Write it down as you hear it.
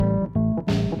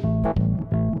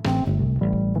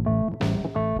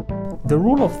The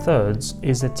rule of thirds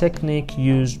is a technique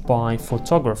used by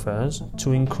photographers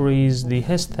to increase the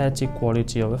aesthetic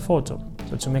quality of a photo,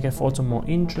 so to make a photo more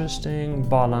interesting,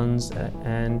 balanced,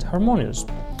 and harmonious.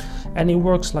 And it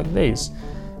works like this.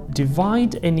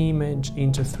 Divide an image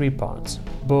into 3 parts,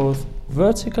 both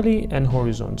vertically and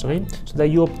horizontally, so that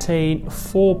you obtain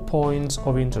 4 points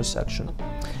of intersection.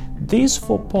 These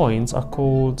 4 points are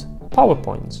called power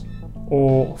points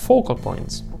or focal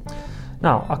points.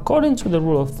 Now, according to the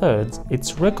rule of thirds,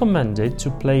 it's recommended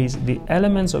to place the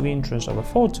elements of interest of a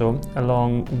photo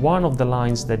along one of the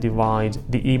lines that divide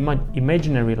the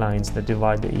imaginary lines that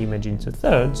divide the image into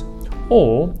thirds,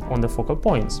 or on the focal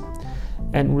points.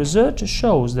 And research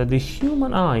shows that the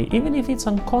human eye, even if it's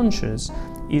unconscious,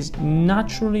 is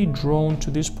naturally drawn to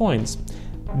these points.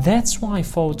 That's why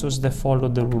photos that follow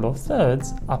the rule of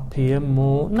thirds appear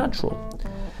more natural.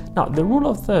 Now, the rule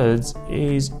of thirds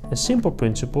is a simple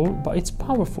principle, but it's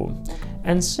powerful.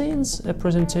 And since a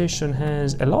presentation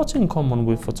has a lot in common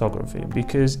with photography,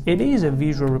 because it is a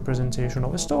visual representation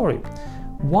of a story,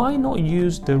 why not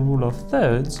use the rule of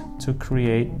thirds to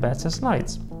create better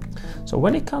slides? So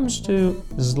when it comes to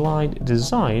slide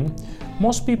design,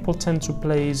 most people tend to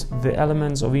place the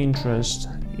elements of interest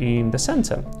in the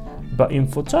center. But in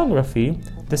photography,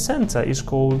 the center is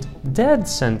called dead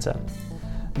center.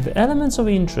 The elements of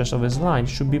interest of a slide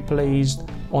should be placed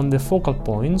on the focal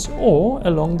points or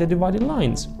along the divided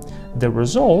lines. The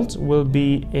result will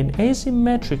be an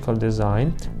asymmetrical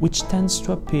design which tends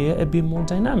to appear a bit more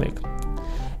dynamic.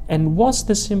 And what's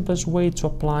the simplest way to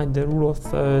apply the rule of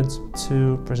thirds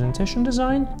to presentation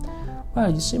design?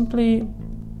 Well, you simply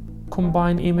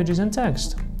combine images and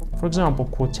text. For example,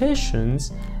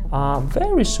 quotations are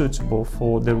very suitable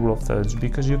for the rule of thirds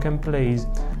because you can place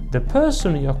the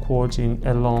person you're quoting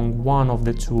along one of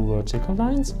the 2 vertical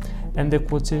lines and the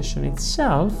quotation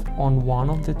itself on one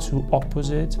of the 2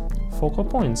 opposite focal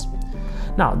points.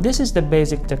 Now, this is the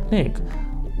basic technique.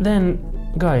 Then,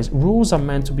 guys, rules are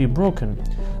meant to be broken.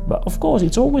 But of course,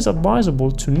 it's always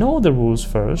advisable to know the rules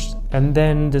first and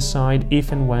then decide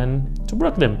if and when to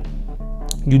break them.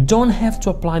 You don't have to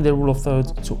apply the rule of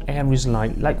thirds to every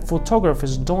slide, like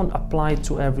photographers don't apply it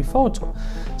to every photo.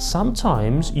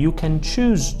 Sometimes you can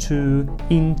choose to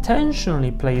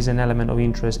intentionally place an element of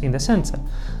interest in the center.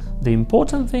 The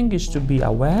important thing is to be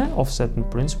aware of certain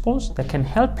principles that can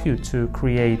help you to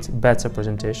create better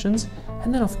presentations,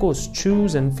 and then of course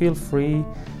choose and feel free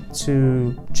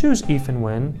to choose if and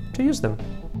when to use them.